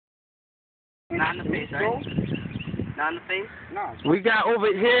Not in the face, right? Not in the face? No. We got over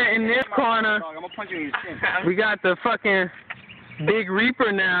here in this corner, I'm gonna punch you in your chin. we got the fucking Big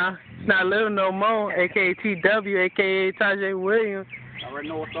Reaper now. It's not little no more, aka TW, aka Tajay Williams. I already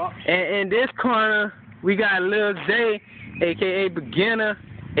know what's up. And in this corner, we got Lil Zay, aka Beginner,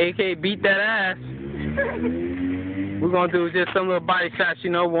 aka Beat That Ass. We're gonna do just some little body shots, you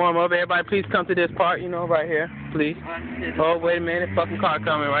know, warm up. Everybody please come to this part, you know, right here, please. Oh, wait a minute, fucking car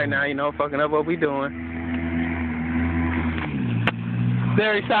coming right now, you know, fucking up what we doing.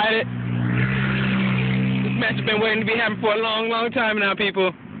 Very excited. This match has been waiting to be happening for a long, long time now,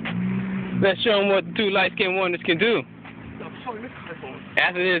 people. Let's show them what the two light-skinned wonders can do.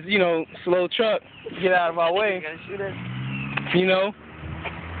 After this, you know, slow truck, get out of our way. You know,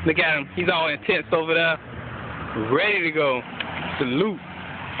 look at him. He's all intense over there. Ready to go. Salute.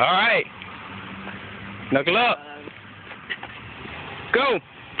 All right. Knuckle up. Go.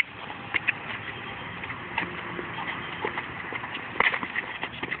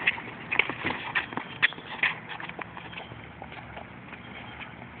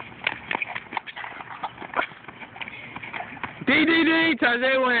 DDD,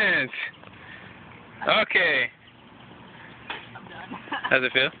 Tajay wins. Okay. How's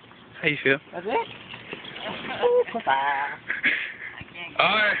it feel? How you feel? That's it?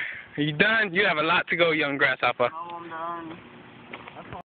 Alright, are you done? You have a lot to go, young grasshopper. Oh, I'm done.